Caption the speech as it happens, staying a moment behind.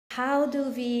How do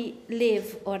we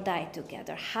live or die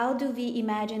together? How do we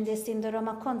imagine this in the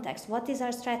Roma context? What is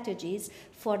our strategies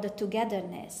for the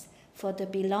togetherness, for the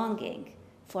belonging,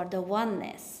 for the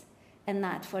oneness, and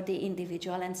not for the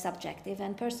individual and subjective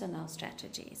and personal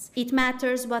strategies? It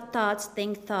matters what thoughts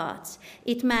think thoughts.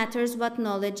 It matters what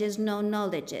knowledges know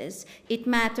knowledges. It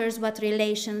matters what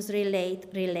relations relate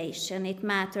relation. It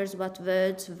matters what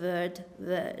words word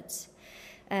words.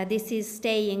 This is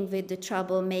Staying with the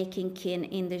Troublemaking Kin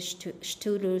in the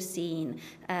Stulu Scene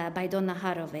by Donna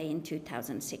Haraway in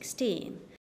 2016.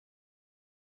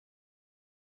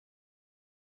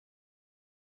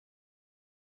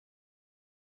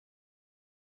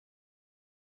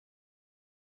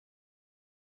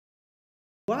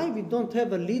 Why we don't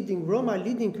have a Roma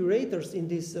leading curators in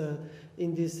these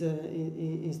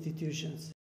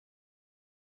institutions?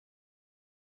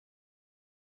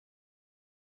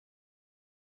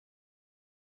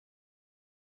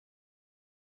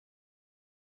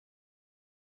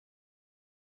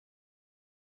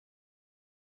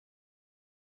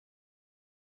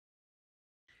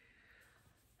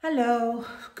 Hello,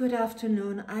 good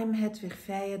afternoon. I'm Hedwig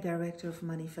Fijen, Director of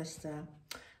Manifesta,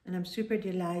 and I'm super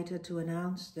delighted to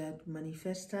announce that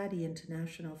Manifesta, the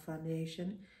international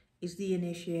foundation, is the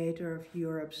initiator of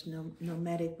Europe's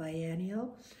nomadic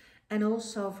biennial, and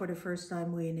also for the first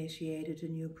time we initiated a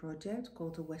new project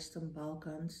called the Western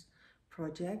Balkans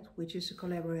project, which is a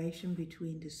collaboration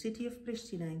between the city of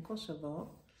Pristina in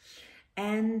Kosovo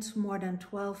and more than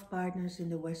 12 partners in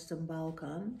the Western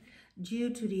Balkan, due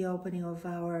to the opening of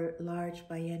our large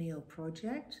biennial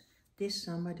project this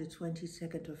summer, the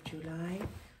 22nd of July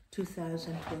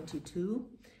 2022,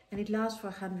 and it lasts for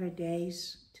 100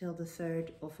 days till the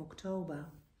 3rd of October.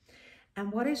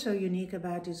 And what is so unique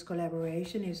about this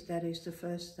collaboration is that it's the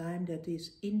first time that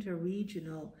this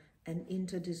interregional and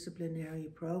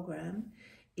interdisciplinary program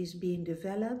is being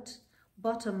developed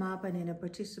bottom-up and in a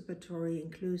participatory,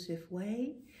 inclusive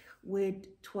way, with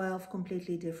 12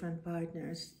 completely different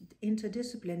partners,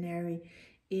 interdisciplinary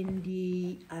in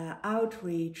the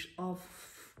outreach of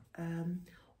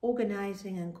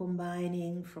organizing and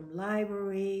combining from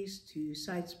libraries to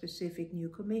site-specific new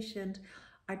commissioned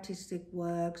artistic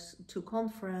works, to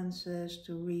conferences,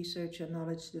 to research and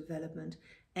knowledge development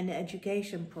and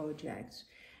education projects.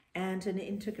 And an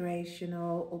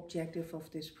integrational objective of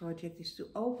this project is to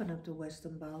open up the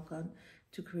Western Balkan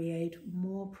to create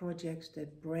more projects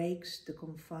that breaks the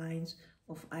confines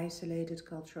of isolated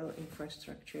cultural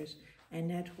infrastructures and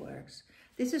networks.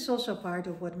 This is also part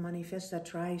of what Manifesta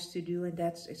tries to do, and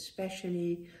that's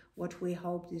especially what we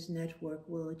hope this network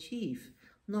will achieve.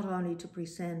 Not only to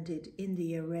present it in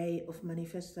the array of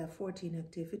Manifesta 14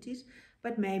 activities,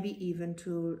 but maybe even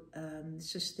to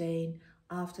sustain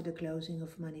after the closing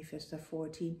of Manifesta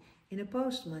 14 in a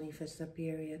post-Manifesta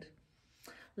period.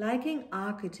 Liking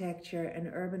architecture and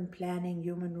urban planning,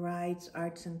 human rights,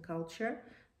 arts and culture,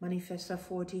 Manifesta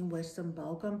 14 Western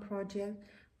Balkan project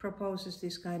proposes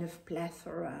this kind of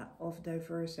plethora of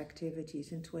diverse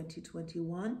activities in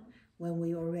 2021, when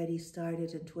we already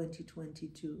started in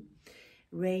 2022.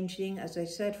 Ranging, as I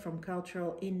said, from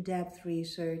cultural in-depth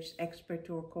research, expert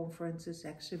tour conferences,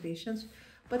 exhibitions,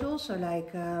 but also like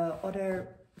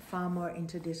other far more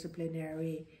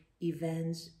interdisciplinary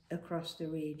events across the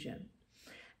region.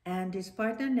 And this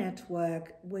partner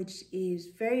network, which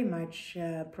is very much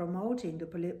promoting the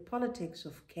politics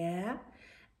of care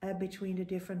between the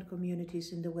different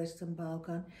communities in the Western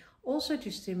Balkan, also to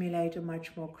stimulate a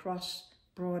much more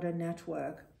cross-border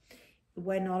network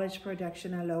where knowledge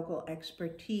production and local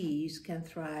expertise can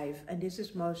thrive. And this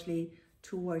is mostly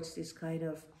towards this kind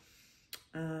of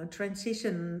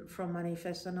transition from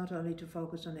Manifesta, not only to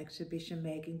focus on exhibition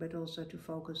making, but also to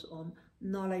focus on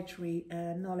knowledge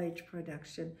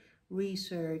production,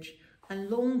 research, and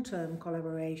long-term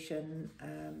collaboration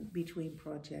between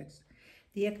projects.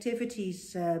 The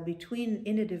activities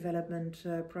in the development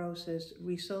process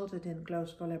resulted in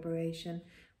close collaboration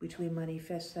between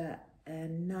Manifesta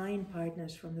and 9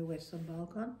 partners from the Western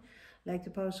Balkan, like the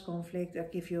post-conflict, I'll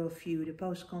give you a few, the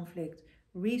post-conflict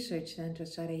Research Center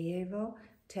Sarajevo,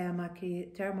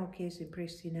 Thermokis in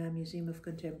Pristina, Museum of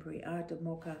Contemporary Art, the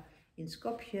Moka in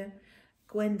Skopje,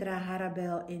 Gwendra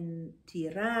Harabel in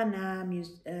Tirana,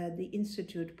 the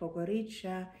Institute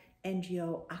Pogorica,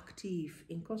 NGO Active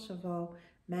in Kosovo,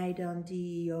 Maidan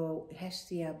DEO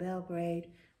Hestia Belgrade,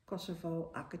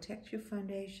 Kosovo Architecture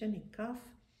Foundation in Kaf,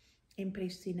 in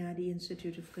Pristina, the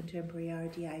Institute of Contemporary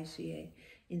Art, the ICA,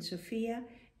 in Sofia,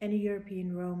 and the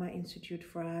European Roma Institute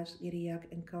for Arts, Eriac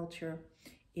and Culture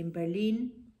in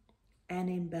Berlin and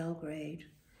in Belgrade.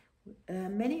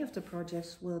 Many of the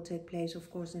projects will take place, of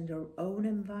course, in their own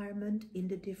environment in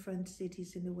the different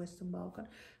cities in the Western Balkans,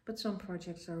 but some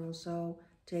projects are also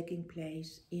taking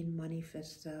place in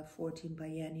Manifesta 14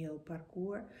 biennial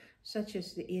parcours, such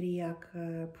as the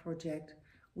Eriac project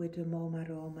with the MoMA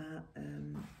Roma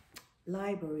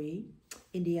library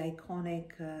in the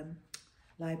iconic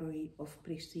library of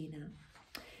Pristina.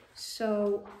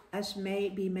 So, as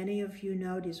maybe many of you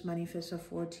know, this Manifesta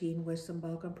 14 Western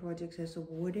Balkan Project has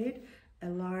awarded a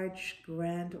large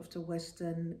grant of the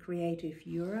Western Creative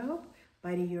Europe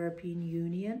by the European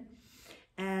Union.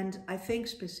 And I think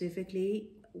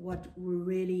specifically what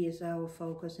really is our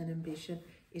focus and ambition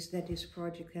is that this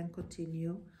project can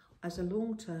continue as a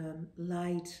long-term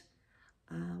light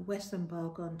Western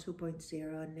Balkan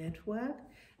 2.0 network.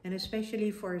 And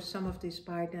especially for some of these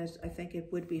partners, I think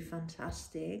it would be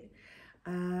fantastic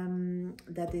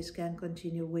that this can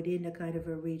continue within a kind of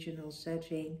a regional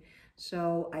setting.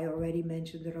 So I already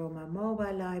mentioned the Roma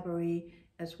Mobile Library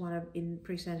as one of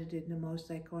presented in the most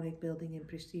iconic building in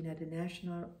Pristina, the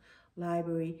National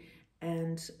Library,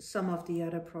 and some of the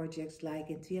other projects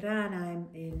like in Tirana,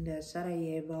 in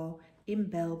Sarajevo, in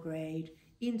Belgrade,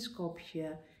 in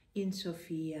Skopje, in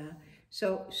Sofia.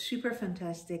 So super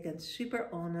fantastic and super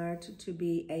honored to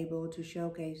be able to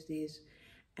showcase this.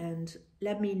 And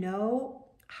let me know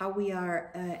how we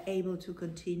are able to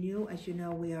continue. As you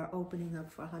know, we are opening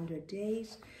up for 100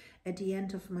 days. At the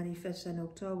end of Manifesta in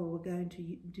October, we're going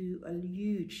to do a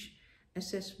huge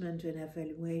assessment and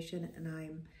evaluation, and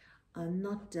I'm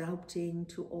not doubting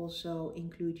to also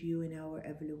include you in our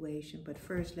evaluation. But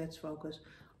first, let's focus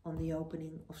on the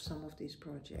opening of some of these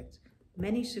projects.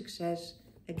 Many success.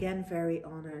 Again, very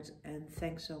honored, and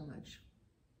thanks so much.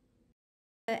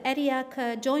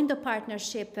 Eriac joined the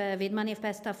partnership with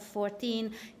Manifesta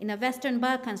 14 in a Western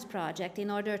Balkans project in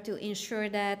order to ensure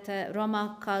that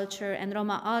Roma culture and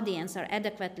Roma audience are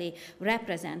adequately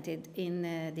represented in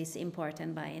this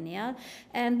important biennial,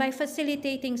 and by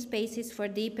facilitating spaces for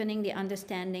deepening the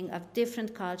understanding of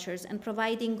different cultures and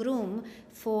providing room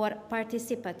for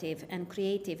participative and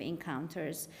creative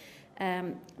encounters.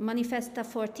 Manifesta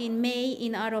 14 may,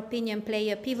 in our opinion, play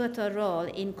a pivotal role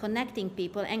in connecting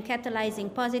people and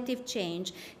catalyzing positive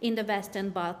change in the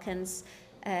Western Balkans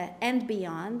and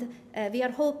beyond. We are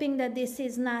hoping that this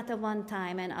is not a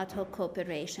one-time and ad hoc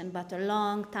cooperation, but a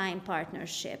long-time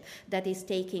partnership that is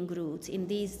taking roots in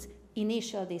these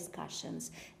initial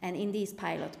discussions and in these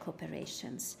pilot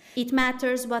cooperations. It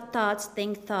matters what thoughts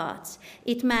think thoughts.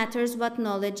 It matters what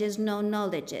knowledges know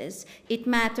knowledges. It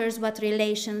matters what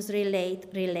relations relate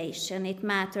relation. It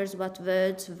matters what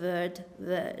words word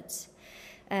words.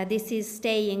 This is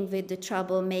staying with the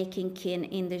troublemaking kin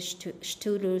in the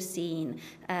Stulu scene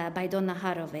by Donna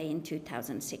Haraway in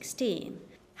 2016.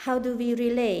 How do we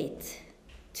relate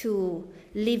to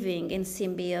living in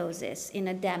symbiosis in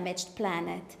a damaged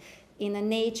planet, in a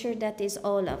nature that is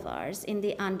all of ours, in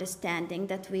the understanding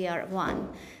that we are one?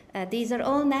 These are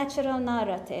all natural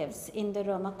narratives in the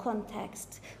Roma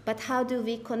context, but how do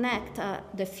we connect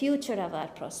the future of our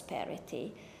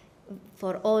prosperity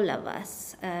for all of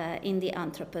us in the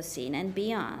Anthropocene and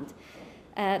beyond?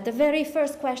 The very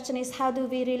first question is, how do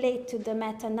we relate to the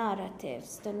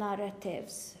meta-narratives, the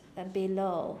narratives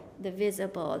below, the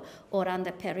visible, or on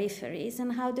the peripheries,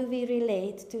 and how do we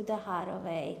relate to the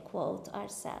Haraway quote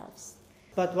ourselves?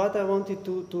 But what I wanted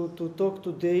to talk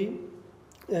today,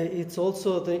 it's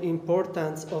also the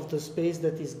importance of the space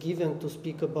that is given to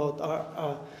speak about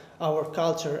our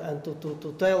culture and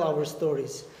to tell our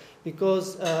stories,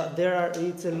 because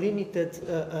it's a limited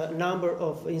number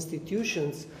of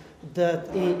institutions that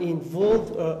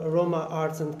involve Roma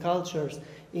arts and cultures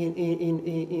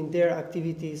in their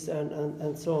activities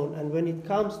and so on. And when it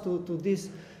comes to these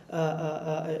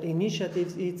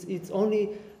initiatives, it's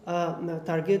only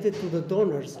targeted to the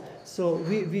donors. So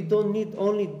we don't need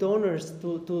only donors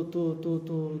to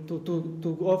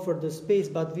offer the space,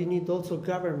 but we need also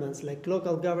governments, like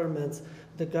local governments,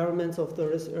 the governments of the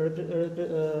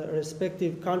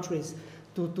respective countries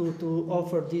to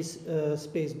offer this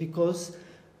space, because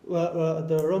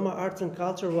the Roma arts and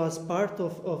culture was part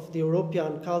of the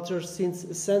European culture since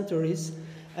centuries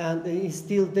and is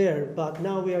still there. But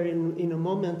now we are in a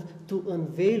moment to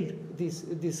unveil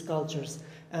these cultures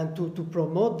and to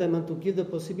promote them and to give the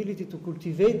possibility to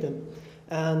cultivate them.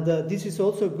 And this is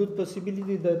also a good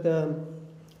possibility that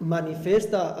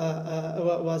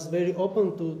Manifesta was very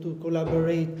open to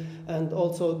collaborate and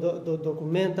also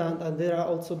document, and there are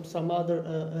also some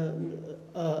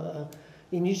other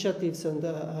initiatives and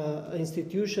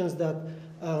institutions that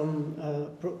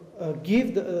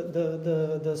give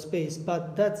the space,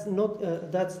 but that's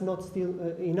not still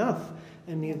enough.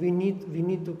 I mean, we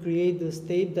need to create the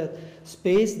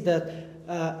space that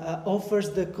offers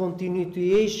the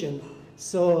continuation.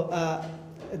 So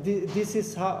this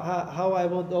is how I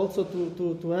want also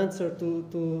to answer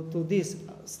to this.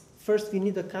 First, we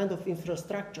need a kind of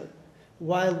infrastructure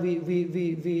while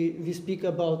we speak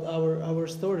about our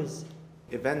stories.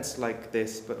 Events like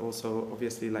this, but also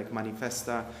obviously like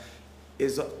Manifesta,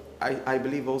 is, I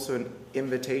believe, also an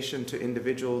invitation to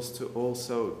individuals to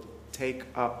also take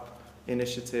up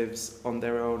initiatives on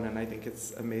their own. And I think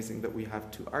it's amazing that we have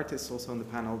two artists also on the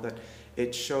panel, that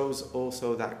it shows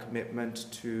also that commitment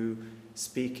to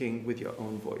speaking with your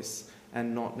own voice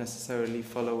and not necessarily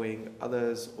following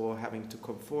others or having to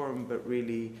conform, but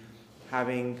really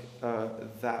having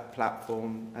that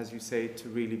platform, as you say, to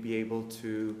really be able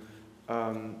to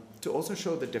also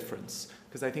show the difference.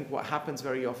 Because I think what happens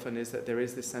very often is that there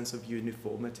is this sense of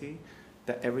uniformity,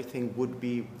 that everything would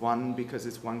be one because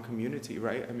it's one community,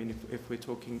 right? I mean, if we're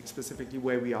talking specifically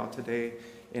where we are today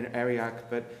in Eriac,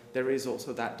 but there is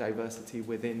also that diversity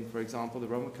within, for example, the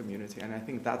Roma community, and I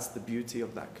think that's the beauty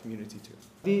of that community too.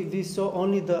 We saw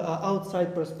only the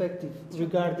outside perspective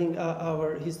regarding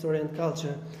our history and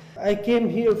culture. I came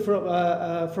here from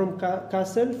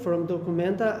Kassel, from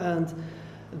Documenta, and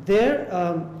there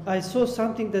I saw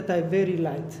something that I very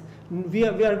liked. We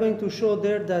are going to show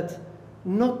there that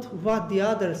not what the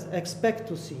others expect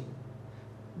to see,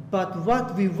 but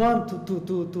what we want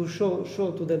to show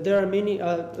to them. There are many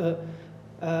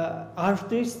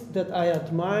artists that I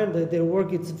admire, that their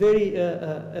work is very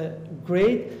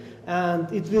great, and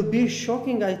it will be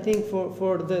shocking, I think,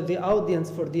 for the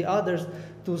audience, for the others,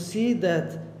 to see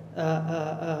that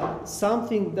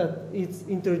something that is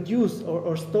introduced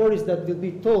or stories that will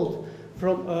be told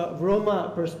from a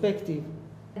Roma perspective.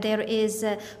 There is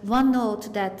one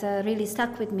note that really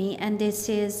stuck with me, and this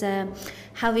is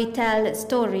how we tell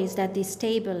stories that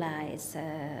destabilize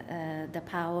the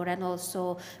power and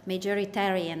also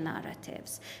majoritarian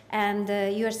narratives. And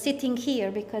you're sitting here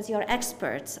because you're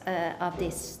experts of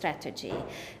this strategy.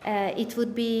 It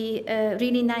would be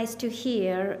really nice to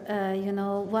hear,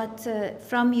 what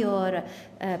from your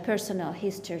personal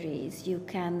histories you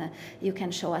can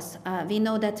show us. We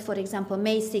know that, for example,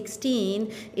 May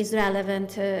 16 is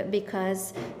relevant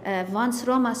because once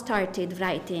Roma started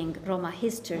writing Roma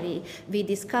history, we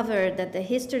discovered that the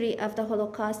history of the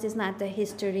Holocaust is not the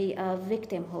history of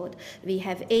victimhood. We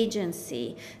have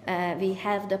agency. We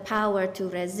have the power to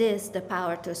resist, the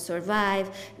power to survive.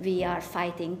 We are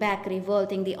fighting back,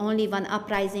 revolting. The only one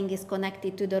uprising is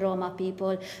connected to the Roma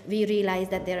people. We realize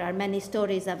that there are many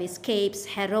stories of escapes,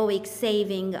 heroic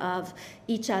saving of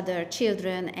each other,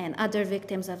 children and other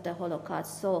victims of the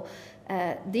Holocaust. So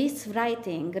this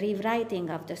rewriting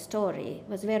of the story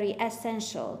was very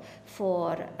essential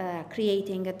for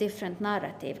creating a different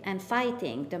narrative and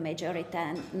fighting the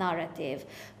majoritarian narrative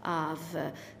of,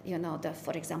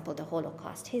 for example, the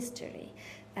Holocaust history.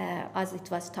 As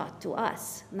it was taught to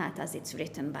us, not as it's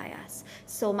written by us.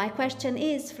 So my question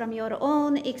is, from your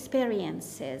own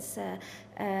experiences,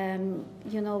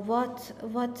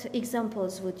 what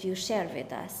examples would you share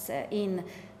with us in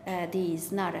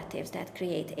these narratives that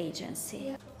create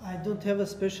agency? I don't have a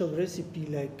special recipe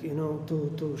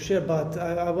to share, but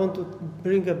I want to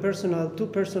bring two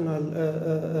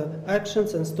personal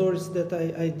actions and stories that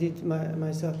I did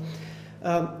myself.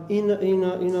 In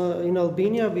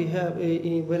Albania, we have,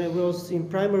 when I was in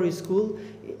primary school,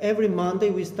 every Monday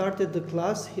we started the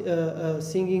class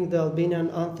singing the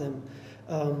Albanian anthem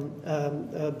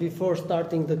before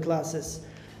starting the classes.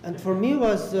 And for me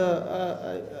was,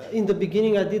 in the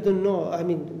beginning I didn't know, I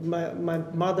mean, my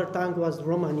mother tongue was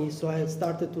Romani, so I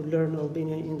started to learn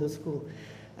Albanian in the school.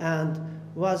 And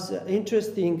was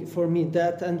interesting for me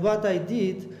that, and what I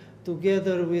did,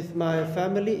 together with my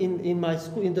family in my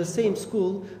school, in the same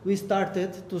school, we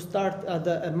started at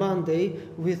a Monday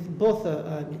with both,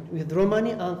 with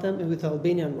Romani anthem and with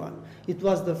Albanian one. It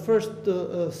was the first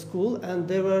school, and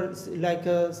they were like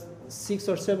 6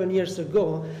 or 7 years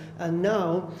ago, and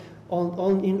now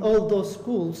in all those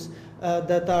schools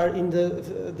that are in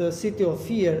the city of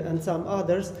Fijen and some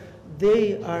others,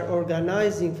 they are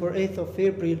organizing for 8th of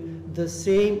April the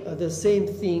same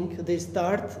thing. They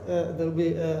start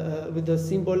with the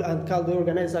symbol, and they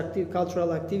organize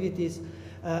cultural activities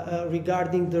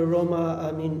regarding the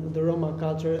Roma, the Roma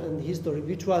culture and history,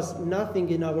 which was nothing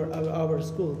in our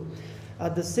school.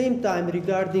 At the same time,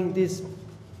 regarding this,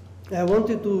 I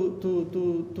wanted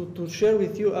to share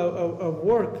with you a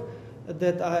work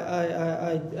that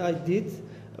I did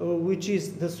which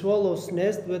is the swallow's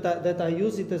nest, that I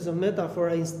use it as a metaphor.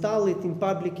 I install it in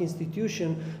public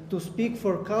institution to speak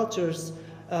for cultures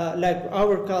like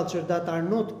our culture that are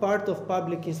not part of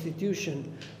public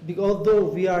institution. Although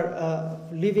we are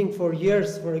living for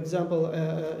years, for example,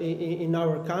 in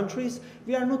our countries,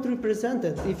 we are not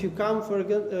represented. If you come, for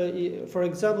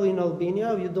example, in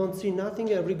Albania, you don't see nothing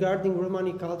regarding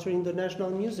Romani culture in the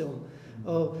National Museum.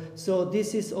 So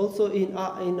this is also in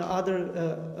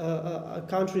other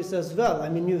countries as well. I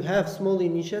mean, you have small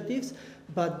initiatives,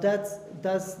 but that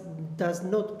does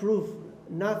not prove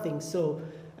nothing. So,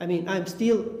 I mean, I'm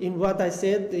still in what I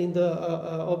said in the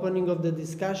opening of the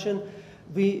discussion.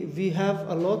 We have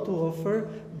a lot to offer,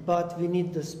 but we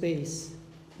need the space.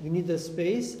 We need the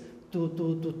space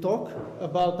to talk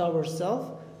about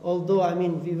ourselves. Although, I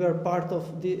mean, we were part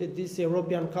of this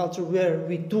European culture where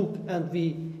we took and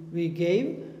we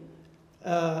gave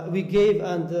and we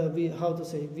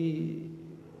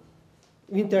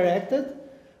interacted.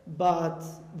 But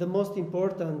the most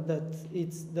important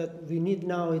that we need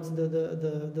now is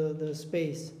the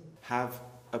space. Have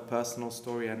a personal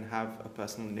story and have a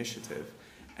personal initiative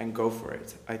and go for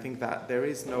it. I think that there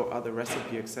is no other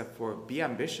recipe except for be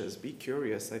ambitious, be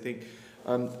curious. I think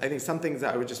some things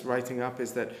that I was just writing up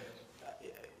is that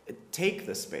take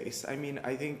the space. I mean,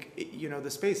 I think,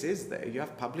 the space is there. You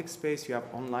have public space, you have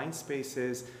online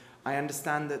spaces. I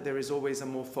understand that there is always a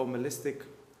more formalistic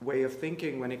way of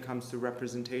thinking when it comes to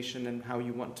representation and how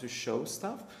you want to show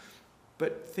stuff,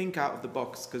 but think out of the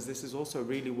box, because this is also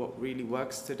really what really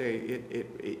works today.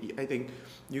 I think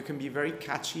you can be very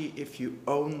catchy if you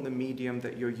own the medium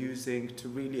that you're using to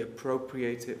really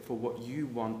appropriate it for what you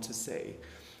want to say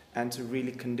and to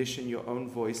really condition your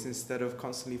own voice instead of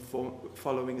constantly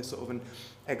following a sort of an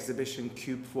exhibition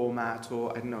cube format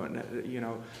or, I don't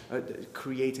know,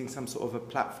 creating some sort of a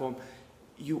platform.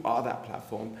 You are that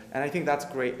platform. And I think that's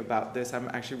great about this. I'm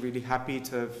actually really happy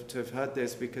to have heard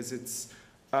this, because it's,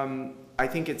 I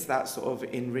think it's that sort of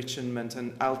enrichment.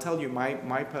 And I'll tell you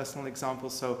my personal example.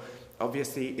 So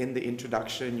obviously in the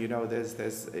introduction,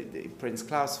 there's Prince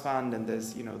Claus Fund and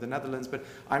there's, the Netherlands, but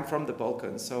I'm from the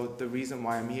Balkans. So the reason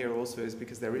why I'm here also is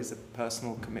because there is a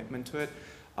personal commitment to it.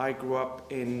 I grew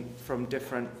up from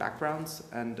different backgrounds,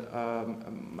 and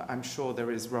I'm sure there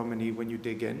is Romani when you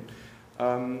dig in.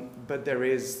 But there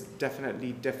is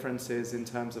definitely differences in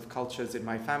terms of cultures in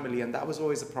my family, and that was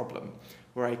always a problem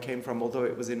where I came from, although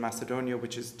it was in Macedonia,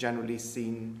 which is generally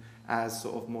seen as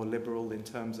sort of more liberal in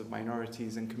terms of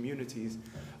minorities and communities.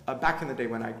 Back in the day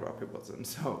when I grew up, it wasn't.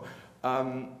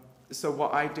 So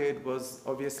what I did was,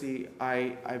 obviously,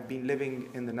 I've been living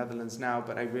in the Netherlands now,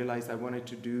 but I realized I wanted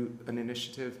to do an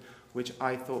initiative which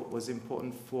I thought was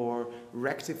important for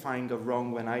rectifying a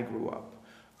wrong when I grew up.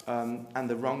 And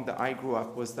the wrong that I grew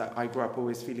up was that I grew up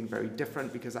always feeling very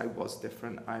different because I was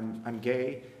different. I'm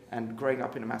gay, and growing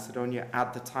up in Macedonia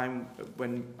at the time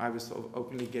when I was sort of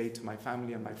openly gay to my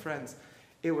family and my friends,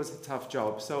 it was a tough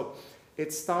job. So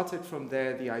it started from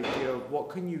there, the idea of what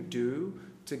can you do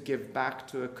to give back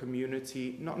to a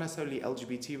community, not necessarily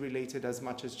LGBT related as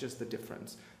much as just the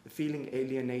difference, the feeling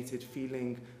alienated,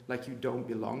 feeling like you don't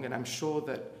belong. And I'm sure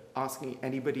that asking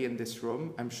anybody in this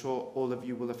room, I'm sure all of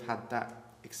you will have had that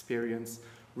experience,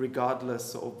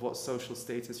 regardless of what social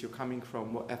status you're coming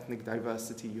from, what ethnic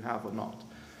diversity you have or not.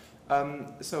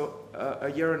 So a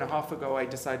year and a half ago, I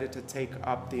decided to take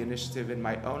up the initiative in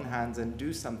my own hands and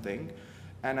do something.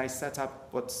 And I set up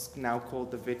what's now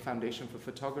called the VID Foundation for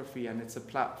Photography, and it's a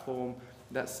platform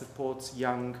that supports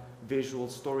young visual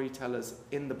storytellers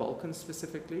in the Balkans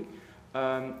specifically,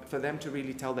 for them to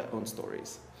really tell their own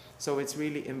stories. So it's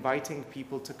really inviting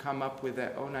people to come up with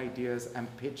their own ideas and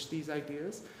pitch these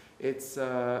ideas.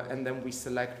 And then we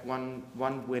select one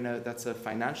winner that's a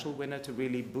financial winner to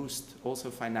really boost also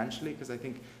financially, because I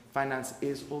think finance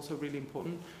is also really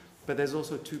important. But there's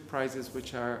also 2 prizes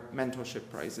which are mentorship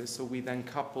prizes. So we then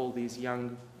couple these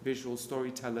young visual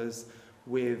storytellers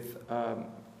with,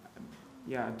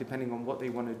 depending on what they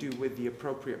want to do, with the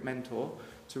appropriate mentor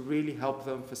to really help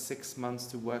them for 6 months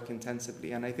to work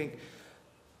intensively. And I think,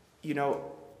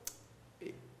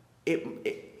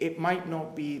 it might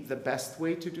not be the best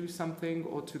way to do something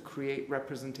or to create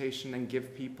representation and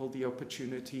give people the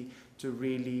opportunity to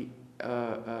really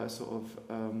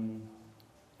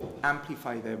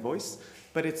amplify their voice,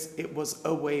 but it was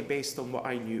a way based on what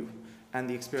I knew and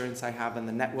the experience I have and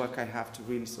the network I have to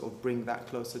really sort of bring that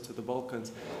closer to the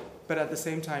Balkans, but at the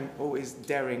same time always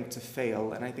daring to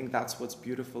fail. And I think that's what's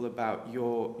beautiful about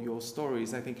your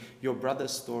stories. I think your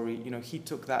brother's story, he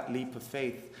took that leap of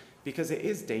faith because it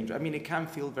is dangerous. I mean, it can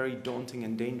feel very daunting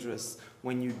and dangerous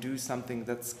when you do something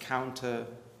that's counter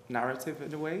narrative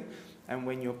in a way. and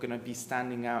when you're going to be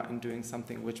standing out and doing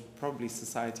something which probably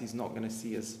society is not going to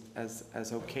see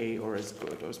as okay or as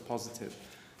good or as positive.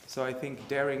 So I think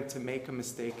daring to make a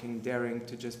mistake and daring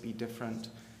to just be different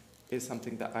is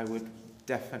something that I would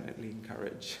definitely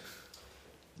encourage.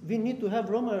 We need to have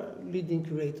Roma leading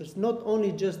curators, not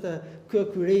only just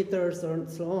co-curators and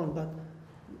so on, but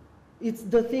it's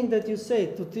the thing that you say,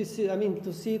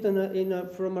 to see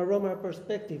it from a Roma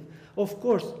perspective. Of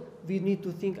course, we need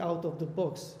to think out of the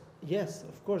box. Yes,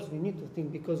 of course, we need to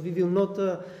think, because we will not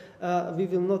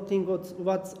think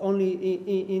what's only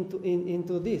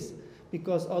into this,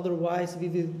 because otherwise we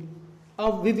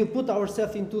will put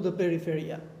ourselves into the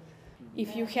periphery.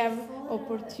 If you have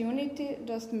opportunity,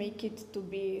 just make it to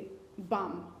be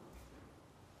BAM.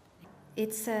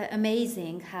 It's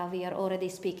amazing how we are already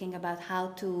speaking about how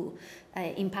to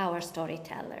empower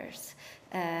storytellers.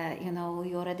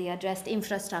 You already addressed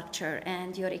infrastructure,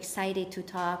 and you're excited to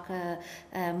talk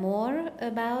more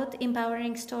about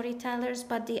empowering storytellers,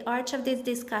 but the arch of this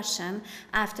discussion,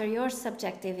 after your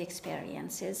subjective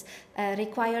experiences,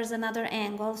 requires another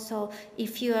angle. So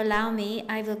if you allow me,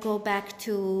 I will go back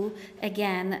to,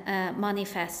 again,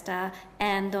 Manifesta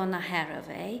and Donna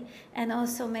Haraway, and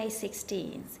also May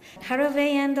 16th.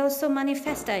 Haraway and also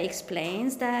Manifesta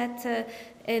explains that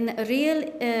a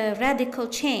real radical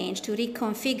change to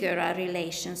reconfigure our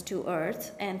relations to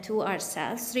Earth and to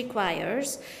ourselves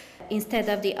requires, instead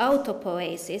of the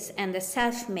autopoiesis and the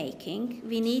self-making,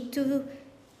 we need to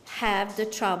have the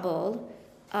trouble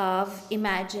of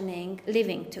imagining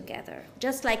living together.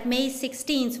 Just like May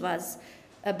 16th was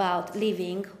about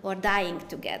living or dying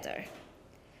together.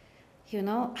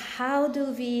 How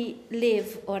do we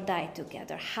live or die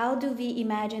together? How do we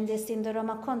imagine this in the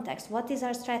Roma context? What is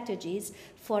our strategies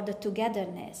for the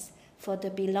togetherness, for the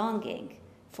belonging,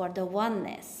 for the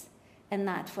oneness, and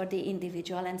not for the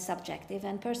individual and subjective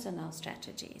and personal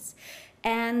strategies?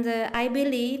 And I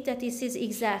believe that this is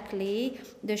exactly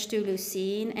the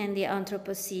Stulucene and the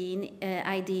Anthropocene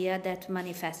idea that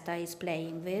Manifesta is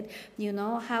playing with.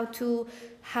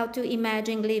 How to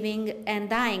imagine living and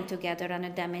dying together on a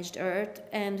damaged earth,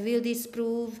 and will this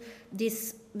prove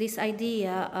this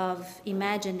idea of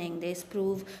imagining this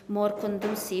prove more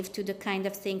conducive to the kind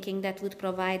of thinking that would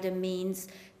provide a means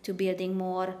to building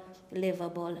more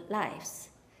livable lives?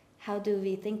 How do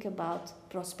we think about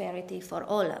prosperity for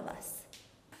all of us?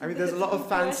 I mean, there's a lot of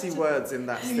fancy words in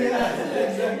that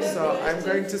statement. So I'm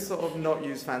going to sort of not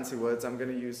use fancy words. I'm going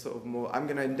to use sort of more, I'm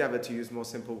going to endeavor to use more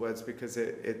simple words, because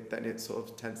then it sort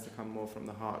of tends to come more from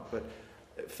the heart. But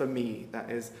for me,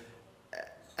 that is,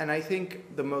 and I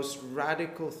think the most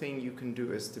radical thing you can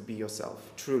do is to be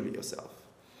yourself, truly yourself.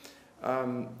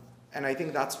 And I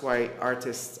think that's why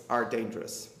artists are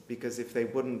dangerous, because if they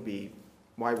wouldn't be,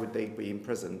 why would they be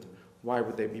imprisoned? Why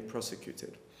would they be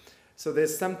prosecuted? So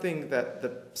there's something that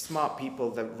the smart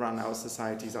people that run our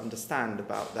societies understand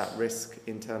about that risk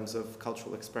in terms of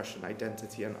cultural expression,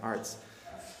 identity, and arts.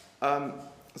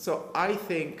 So I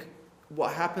think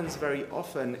what happens very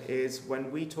often is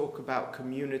when we talk about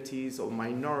communities or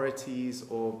minorities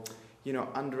or,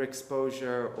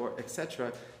 underexposure or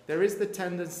etc., there is the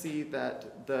tendency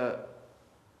that the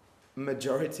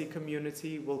majority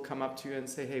community will come up to you and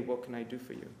say, hey, what can I do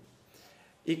for you?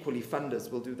 Equally,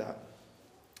 funders will do that.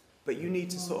 But you need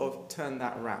to sort of turn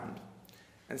that around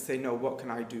and say, no, what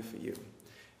can I do for you?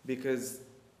 Because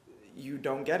you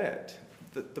don't get it.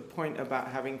 The point about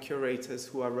having curators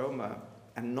who are Roma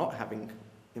and not having,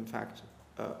 in fact,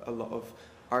 a lot of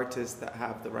artists that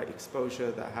have the right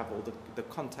exposure, that have all the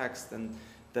context and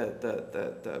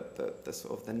the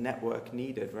sort of the network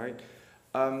needed, right?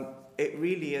 It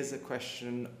really is a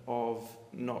question of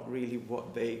not really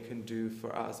what they can do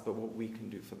for us, but what we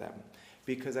can do for them.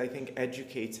 Because I think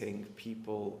educating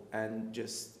people, and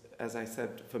just, as I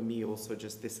said, for me also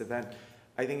just this event,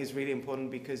 I think is really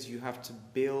important, because you have to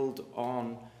build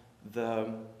on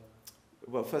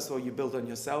well, first of all, you build on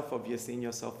yourself, obviously, in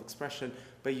your self-expression,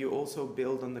 but you also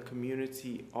build on the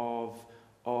community of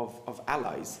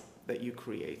allies that you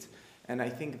create. And I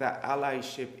think that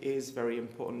allyship is very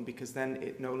important, because then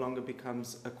it no longer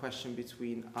becomes a question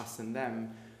between us and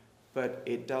them, but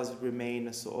it does remain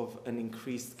a sort of an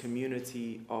increased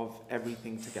community of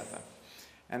everything together.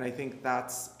 And I think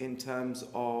that's in terms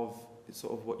of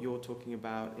sort of what you're talking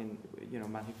about in,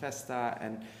 Manifesta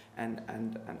and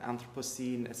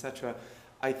Anthropocene, etc.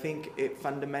 I think it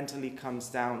fundamentally comes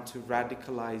down to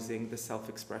radicalizing the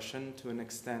self-expression to an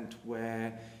extent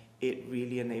where it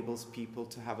really enables people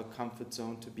to have a comfort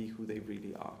zone to be who they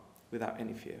really are without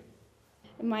any fear.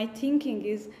 My thinking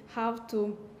is how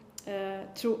to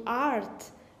through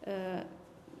art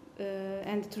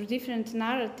and through different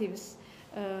narratives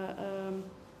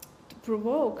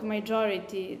provoke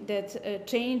majority that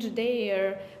change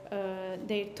their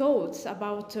thoughts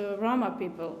about Roma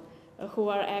people who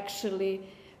are actually,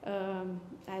 I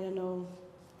don't know,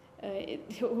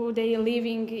 who they are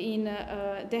living in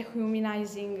a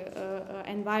dehumanizing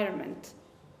environment.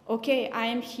 Okay, I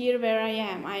am here where I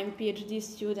am. I am a PhD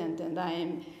student, and I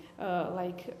am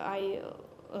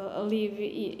live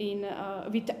in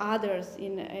with others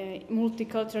in a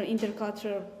multicultural,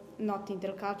 intercultural, not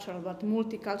intercultural, but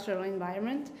multicultural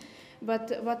environment.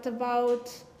 But what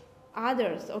about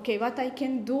others? Okay, what I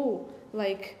can do,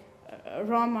 like a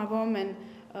Roma woman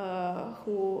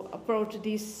who approach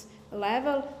this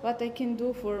level, what I can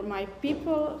do for my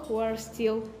people who are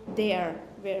still there,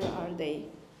 where are they?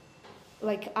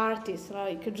 Like artists,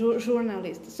 like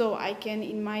journalists. So I can,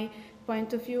 in my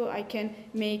point of view, I can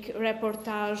make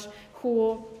reportage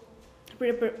who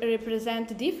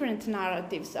represent different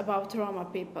narratives about Roma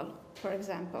people, for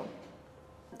example.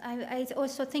 I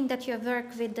also think that your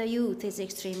work with the youth is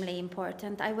extremely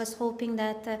important. I was hoping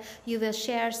that you will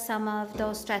share some of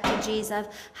those strategies of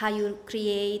how you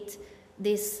create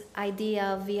this idea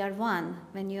of we are one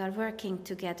when you are working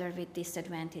together with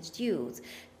disadvantaged youth.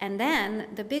 And then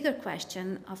the bigger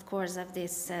question, of course, of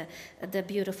this, the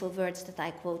beautiful words that I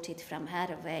quoted from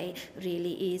Hedwig,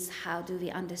 really is how do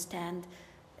we understand,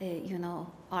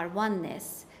 our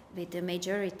oneness with the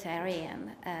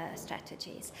majoritarian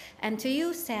strategies. And to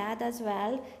you, Saad, as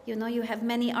well, you have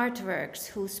many artworks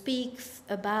who speak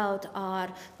about our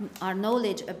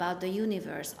knowledge about the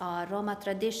universe, our Roma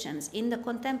traditions in the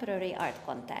contemporary art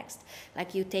context.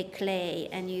 Like you take clay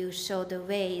and you show the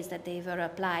ways that they were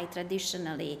applied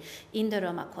traditionally in the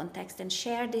Roma context and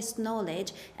share this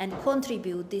knowledge and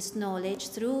contribute this knowledge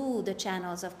through the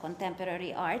channels of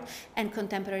contemporary art and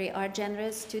contemporary art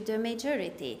genres to the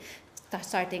majority,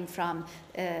 starting from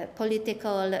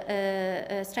political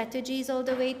strategies all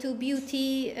the way to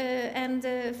beauty and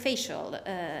facial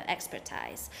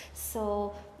expertise.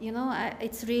 So,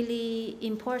 it's really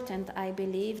important, I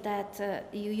believe, that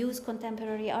you use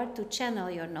contemporary art to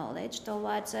channel your knowledge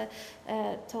towards the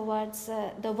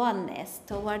oneness,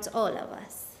 towards all of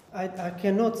us. I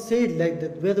cannot say it like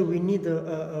that, whether we need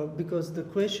because the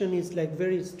question is like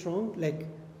very strong, like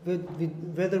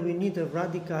whether we need a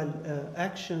radical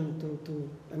action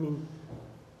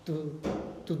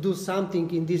to do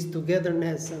something in this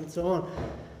togetherness and so on.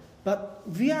 But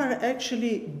we are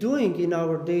actually doing in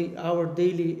our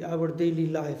daily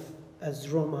life as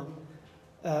Roma.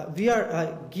 We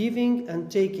are giving and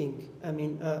taking.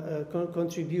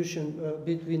 Contribution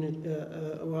between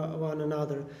one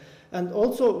another. And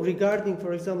also regarding,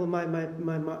 for example,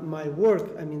 my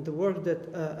work, the work that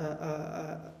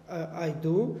I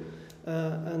do,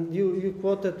 and you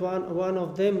quoted one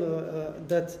of them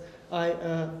that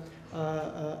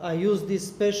I use this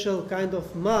special kind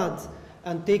of mud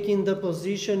and taking the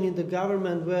position in the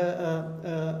government where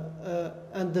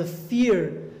and the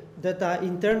fear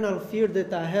internal fear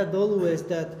that I had always,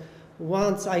 that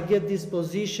once I get this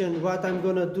position, what I'm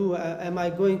going to do? Am I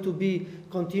going to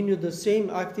continue the same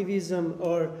activism,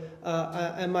 or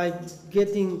am I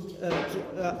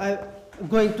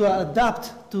going to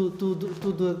adapt to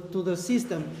the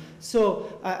system?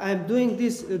 So I'm doing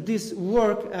this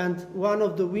work, and one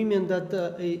of the women that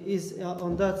is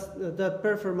on that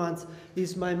performance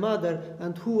is my mother.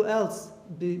 And who else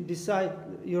beside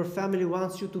your family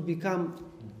wants you to become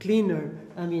cleaner?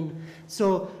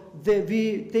 So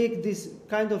we take this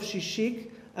kind of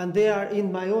shishik, and they are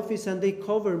in my office, and they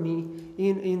cover me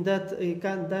in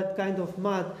that kind of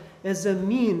mud as a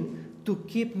mean to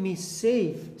keep me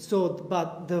safe. So,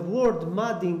 but the word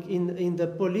mudding in the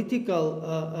political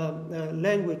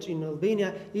language in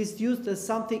Albania is used as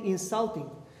something insulting.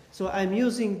 So I'm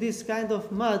using this kind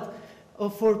of mud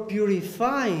for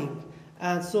purifying.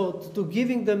 And so to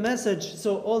giving the message,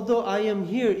 so although I am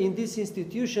here in this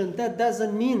institution, that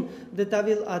doesn't mean that I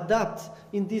will adapt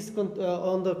in this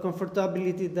on the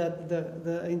comfortability that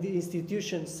the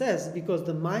institution says, because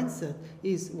the mindset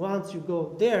is once you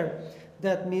go there,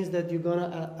 that means that you're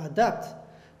gonna adapt.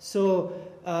 So,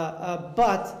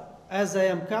 but as I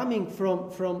am coming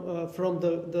from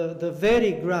the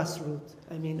very grassroots,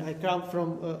 I come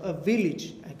from a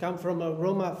village. I come from a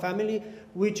Roma family,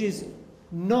 which is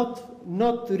not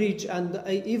rich, and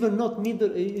even not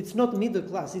middle. It's not middle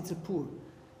class. It's a poor.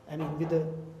 With the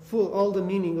full all the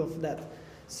meaning of that.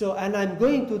 So, and I'm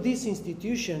going to this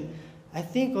institution. I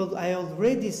think I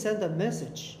already sent a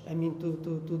message.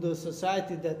 To the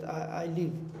society that I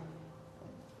live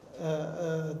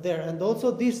there, and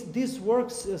also this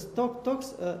works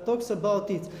talks about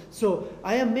it. So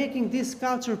I am making this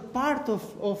culture part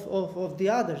of the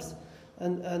others.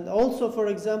 And also, for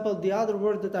example, the other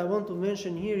word that I want to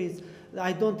mention here is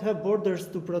I don't have borders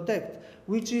to protect,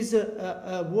 which is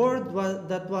a word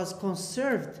that was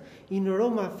conserved in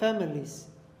Roma families.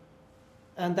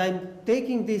 And I'm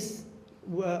taking this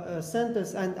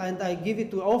sentence and I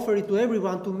offer it to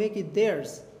everyone to make it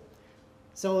theirs.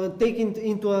 So taking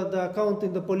into the account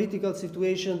in the political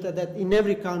situation that in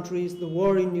every country is the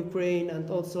war in Ukraine and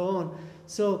also on.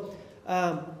 So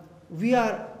we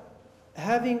are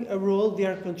having a role, we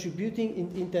are contributing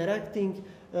in interacting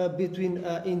between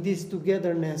in this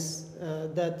togetherness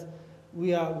that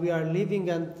we are living,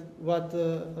 and what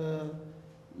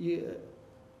you're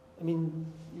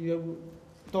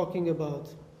talking about.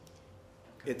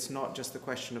 It's not just a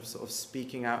question of sort of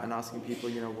speaking out and asking people,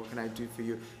 you know, what can I do for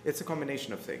you? It's a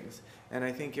combination of things. And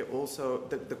I think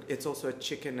it's also a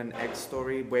chicken and egg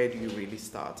story. Where do you really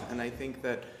start? And I think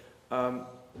that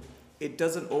it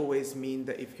doesn't always mean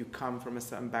that if you come from a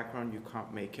certain background, you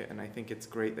can't make it. And I think it's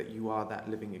great that you are that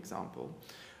living example.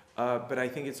 But I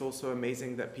think it's also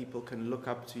amazing that people can look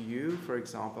up to you, for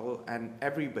example, and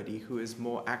everybody who is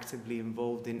more actively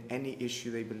involved in any issue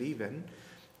they believe in,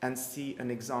 and see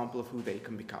an example of who they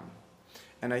can become.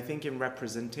 And I think in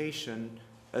representation,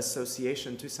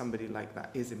 association to somebody like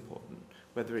that is important,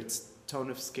 whether it's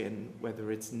tone of skin,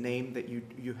 whether it's name that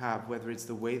you have, whether it's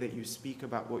the way that you speak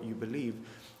about what you believe.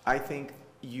 I think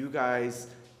you guys,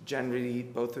 generally,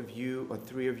 both of you or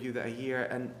three of you that are here,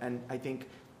 and I think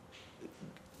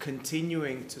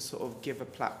continuing to sort of give a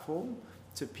platform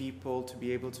to people to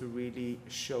be able to really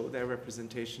show their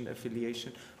representation,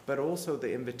 affiliation, but also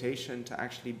the invitation to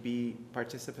actually be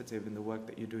participative in the work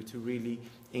that you do, to really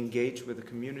engage with the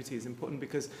community is important,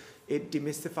 because it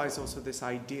demystifies also this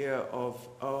idea of,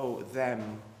 oh,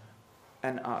 them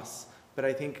and us. But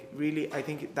I think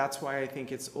that's why I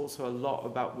think it's also a lot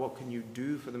about what can you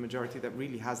do for the majority that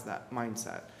really has that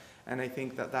mindset. And I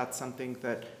think that that's something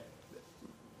that,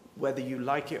 whether you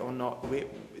like it or not,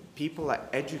 people are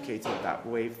educated that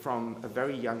way from a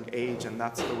very young age, and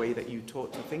that's the way that you're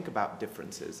taught to think about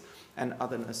differences and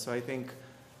otherness. So I think,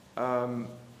 I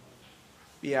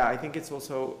think it's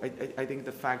also, I think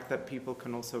the fact that people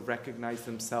can also recognize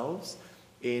themselves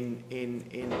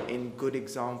in good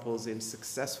examples, in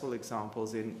successful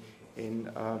examples, in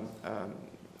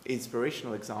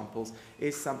inspirational examples,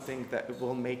 is something that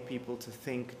will make people to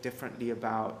think differently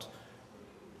about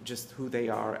just who they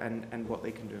are and what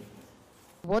they can do.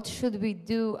 What should we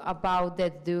do about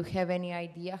that? Do you have any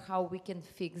idea how we can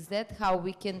fix that? How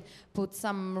we can put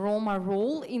some Roma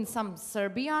role in some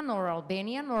Serbian or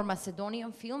Albanian or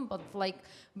Macedonian film, but like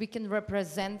we can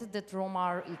represent that Roma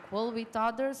are equal with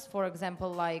others? For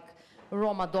example, like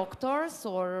Roma doctors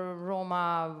or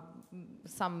Roma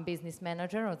some business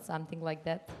manager or something like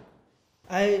that.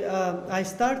 I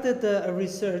started a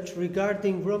research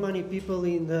regarding Romani people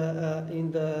in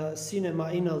the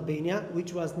cinema in Albania,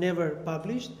 which was never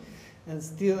published and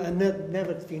still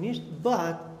never finished.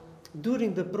 But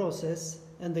during the process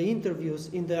and the interviews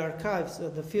in the archives,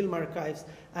 the film archives,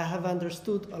 I have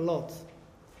understood a lot.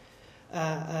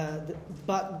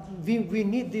 But we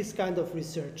need this kind of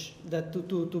research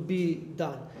to be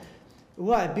done.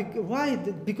 Why?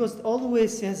 Because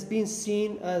always has been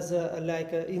seen as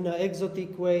in an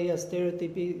exotic way, a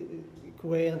stereotypic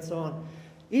way, and so on.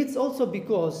 It's also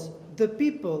because the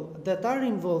people that are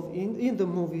involved in the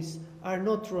movies are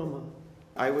not Roma.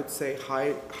 I would say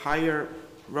hire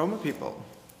Roma people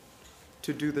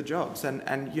to do the jobs,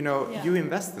 and you know, you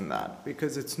invest in that,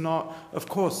 because it's not, of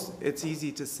course, it's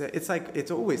easy to say, it's like, it's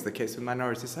always the case with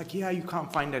minorities. It's like, yeah, you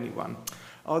can't find anyone.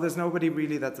 Oh, there's nobody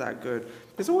really that's that good.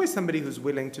 There's always somebody who's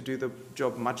willing to do the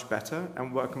job much better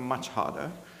and work much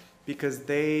harder, because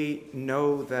they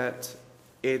know that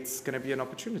it's going to be an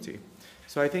opportunity.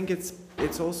 So I think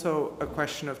it's also a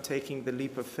question of taking the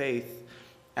leap of faith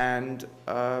and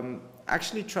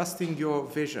actually trusting your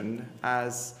vision.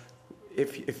 As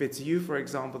if it's you, for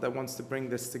example, that wants to bring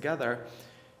this together,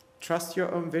 trust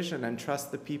your own vision and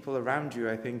trust the people around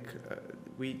you. I think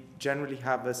we generally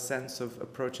have a sense of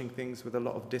approaching things with a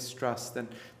lot of distrust, and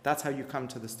that's how you come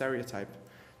to the stereotype,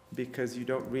 because you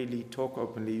don't really talk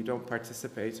openly, you don't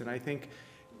participate. And I think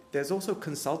there's also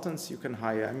consultants you can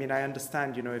hire. I mean, I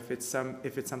understand, you know, if it's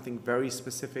something very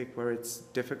specific where it's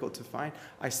difficult to find,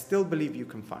 I still believe you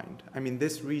can find. I mean,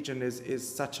 this region is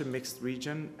such a mixed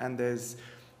region, and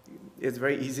it's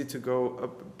very easy to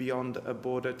go beyond a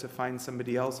border to find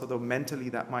somebody else, although mentally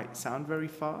that might sound very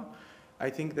far. I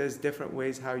think there's different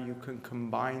ways how you can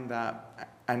combine that,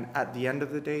 and at the end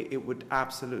of the day, it would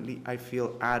absolutely, I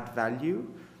feel, add value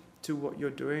to what you're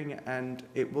doing, and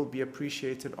it will be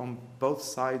appreciated on both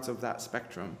sides of that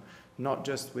spectrum, not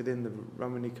just within the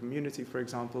Romani community, for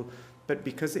example, but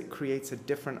because it creates a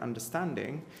different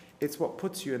understanding, it's what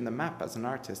puts you in the map as an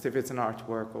artist, if it's an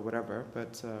artwork or whatever.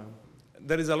 But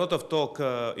there is a lot of talk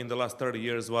in the last 30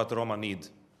 years what Roma need.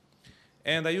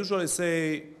 And I usually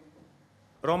say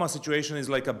Roma situation is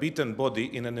like a beaten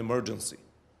body in an emergency.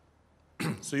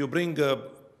 So you bring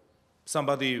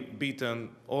somebody beaten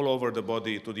all over the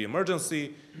body to the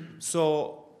emergency,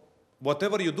 so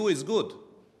whatever you do is good.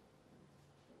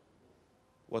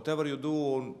 Whatever you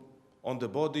do on the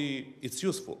body, it's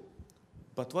useful.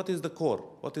 But what is the core?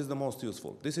 What is the most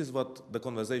useful? This is what the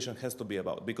conversation has to be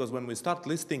about. Because when we start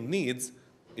listing needs,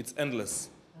 it's endless.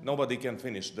 Nobody can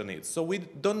finish the needs. So we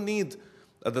don't need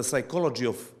the psychology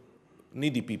of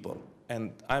needy people.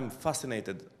 And I'm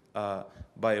fascinated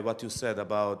by what you said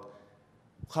about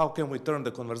how can we turn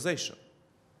the conversation?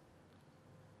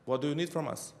 What do you need from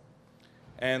us?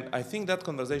 And I think that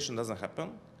conversation doesn't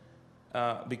happen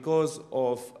because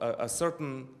of a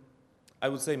certain, I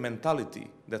would say, mentality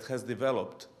that has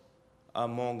developed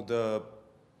among the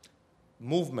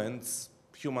movements,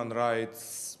 human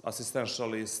rights,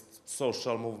 assistentialist,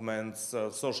 social movements,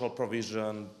 social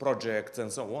provision, projects,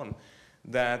 and so on,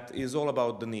 that is all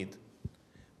about the need.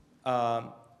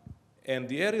 And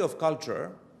the area of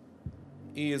culture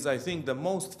is, I think, the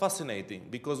most fascinating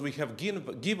because we have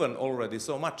given already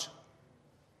so much.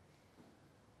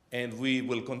 And we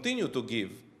will continue to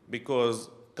give because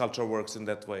culture works in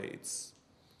that way. It's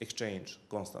exchange,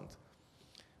 constant.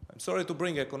 I'm sorry to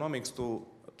bring economics to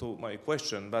my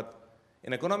question, but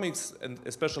in economics, and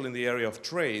especially in the area of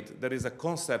trade, there is a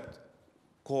concept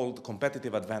called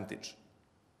competitive advantage.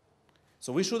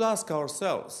 So we should ask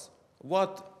ourselves,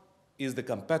 what is the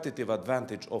competitive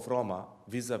advantage of Roma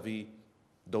vis-a-vis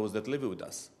those that live with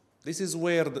us? This is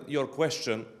where your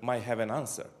question might have an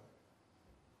answer.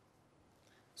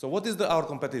 So what is our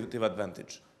competitive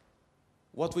advantage?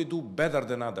 What we do better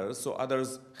than others, so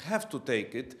others have to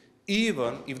take it,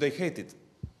 even if they hate it.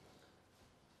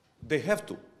 They have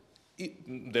to.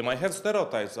 They might have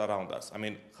stereotypes around us. I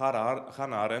mean,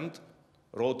 Hannah Arendt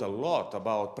wrote a lot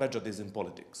about prejudice in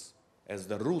politics as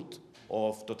the root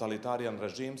of totalitarian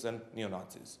regimes and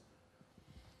neo-Nazis.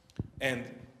 And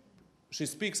she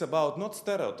speaks about not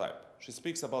stereotype, she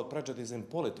speaks about prejudice in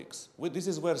politics. This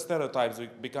is where stereotypes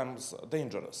becomes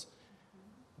dangerous.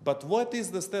 But what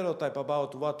is the stereotype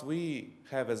about what we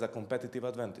have as a competitive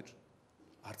advantage?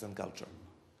 Arts and culture.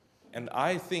 And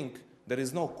I think there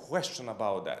is no question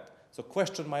about that. So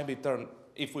question might be turned,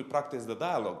 if we practice the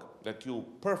dialogue that you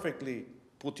perfectly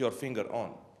put your finger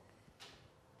on.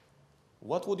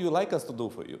 What would you like us to do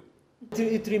for you?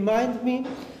 It reminds me,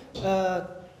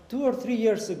 2 or 3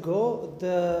 years ago,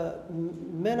 the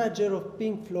manager of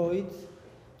Pink Floyd,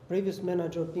 previous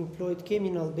manager of Pink Floyd, came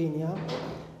in Albania,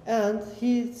 and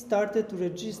he started to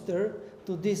register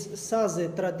to this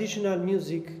saze, traditional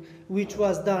music, which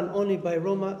was done only by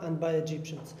Roma and by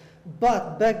Egyptians.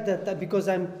 But back that time, because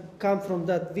I come from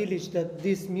that village that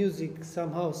this music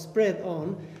somehow spread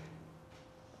on,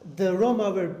 the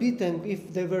Roma were beaten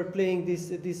if they were playing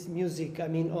this music. I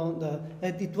mean,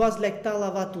 and it was like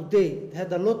Talava today. It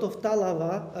had a lot of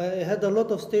Talava, it had a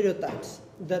lot of stereotypes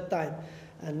that time.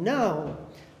 And now,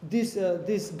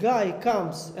 this guy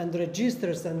comes and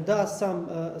registers and does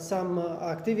some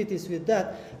activities with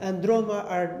that, and Roma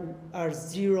are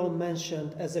zero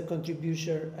mentioned as a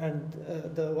contributor and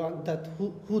the one that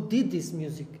who did this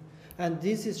music. And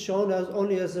this is shown as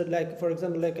only as like, for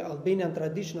example, like Albanian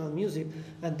traditional music,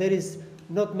 and there is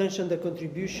not mentioned the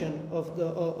contribution of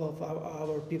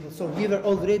our people. So we were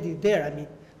already there. I mean,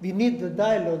 we need the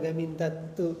dialogue. I mean,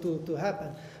 that to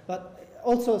happen. But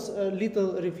also a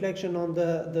little reflection on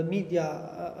the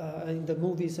media in the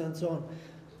movies and so on.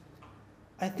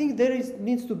 I think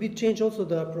needs to be changed also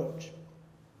the approach,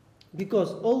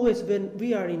 because always when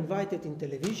we are invited in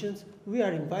televisions, we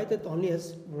are invited only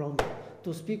as Roma,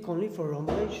 to speak only for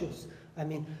Roma issues. I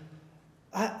mean,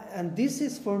 and this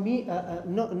is for me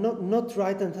not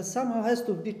right, and somehow has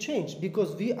to be changed,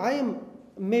 because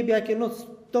maybe I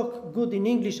cannot talk good in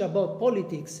English about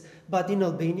politics, but in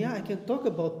Albania I can talk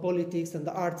about politics and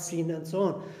the art scene and so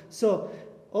on. So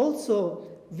also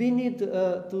we need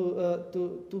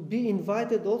to be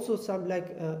invited also some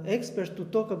experts to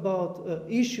talk about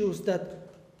issues that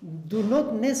do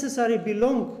not necessarily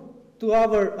belong to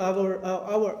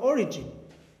our origin.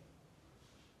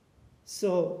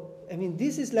 So, I mean,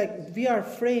 this is like we are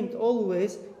framed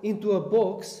always into a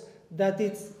box that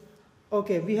it's,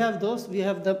 okay, we have those, we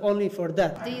have them only for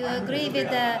that. Do you agree with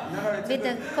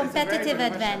the competitive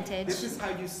advantage? This is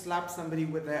how you slap somebody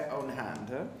with their own hand,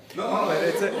 huh? No,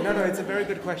 it's a very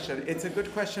good question. It's a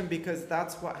good question because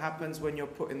that's what happens when you're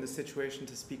put in the situation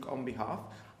to speak on behalf.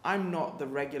 I'm not the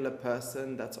regular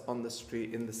person that's on the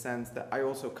street, in the sense that I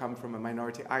also come from a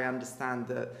minority. I understand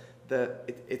that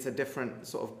it's a different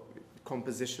sort of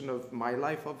composition of my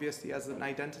life, obviously, as an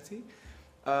identity.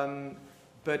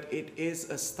 But it is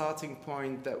a starting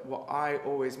point that what I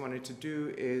always wanted to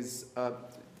do is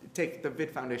take the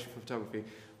Vid Foundation for Photography.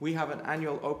 We have an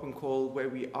annual open call where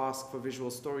we ask for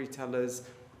visual storytellers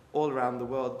all around the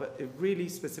world, but it really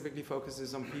specifically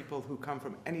focuses on people who come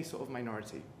from any sort of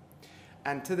minority.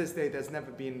 And to this day, there's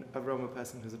never been a Roma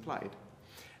person who's applied.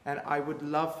 And I would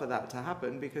love for that to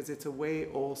happen, because it's a way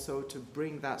also to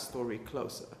bring that story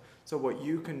closer. So what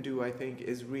you can do, I think,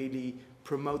 is really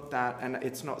promote that. And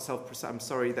it's not I'm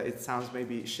sorry that it sounds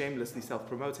maybe shamelessly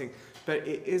self-promoting, but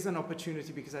it is an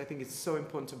opportunity, because I think it's so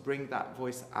important to bring that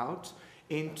voice out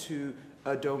into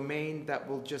a domain that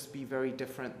will just be very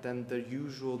different than the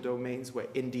usual domains where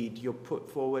indeed you're put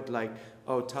forward like,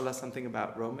 oh, tell us something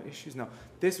about Roma issues. No,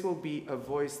 this will be a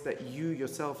voice that you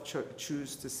yourself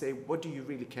choose to say, what do you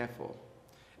really care for?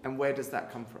 And where does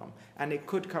that come from? And it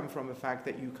could come from the fact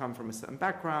that you come from a certain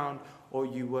background, or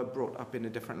you were brought up in a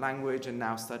different language and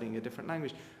now studying a different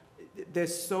language.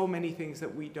 There's so many things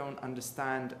that we don't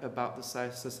understand about the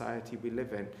society we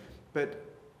live in, but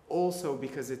also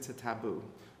because it's a taboo.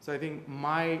 So I think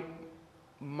my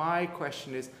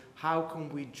question is, how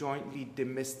can we jointly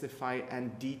demystify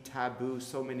and de-taboo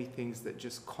so many things that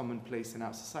just commonplace in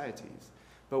our societies?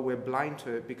 But we're blind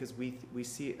to it because we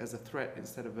see it as a threat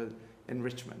instead of an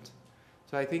enrichment.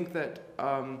 So I think that,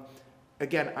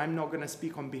 again, I'm not going to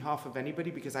speak on behalf of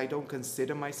anybody, because I don't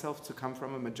consider myself to come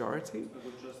from a majority.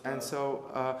 And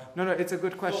so, no, it's a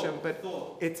good question, but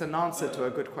it's an answer to a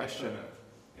good question.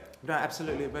 No,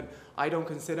 absolutely, but I don't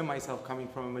consider myself coming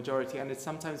from a majority, and it's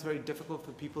sometimes very difficult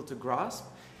for people to grasp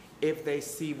if they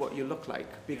see what you look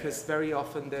like, because very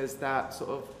often there's that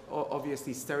sort of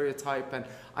obviously stereotype. And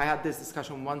I had this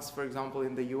discussion once, for example,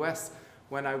 in the US,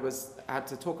 when I had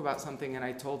to talk about something, and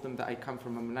I told them that I come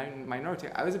from a minority.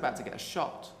 I was about to get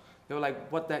shot. They were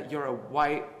like, what, that you're a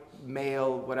white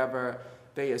male, whatever.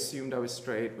 They assumed I was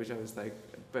straight, which I was like,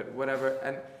 but whatever.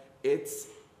 And it's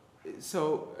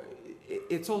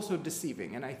also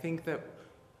deceiving. And I think that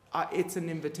it's an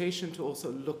invitation to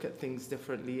also look at things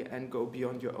differently and go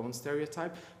beyond your own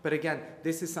stereotype. But again,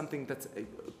 this is something that's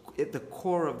at the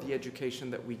core of the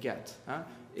education that we get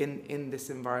in this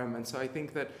environment. So I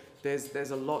think that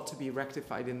there's a lot to be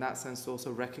rectified in that sense, to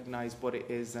also recognize what it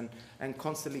is and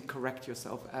constantly correct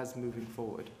yourself as moving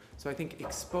forward. So I think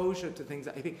exposure to things,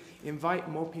 I think invite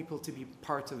more people to be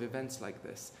part of events like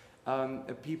this.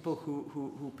 People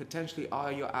who potentially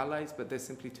are your allies, but they're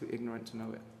simply too ignorant to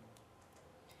know it.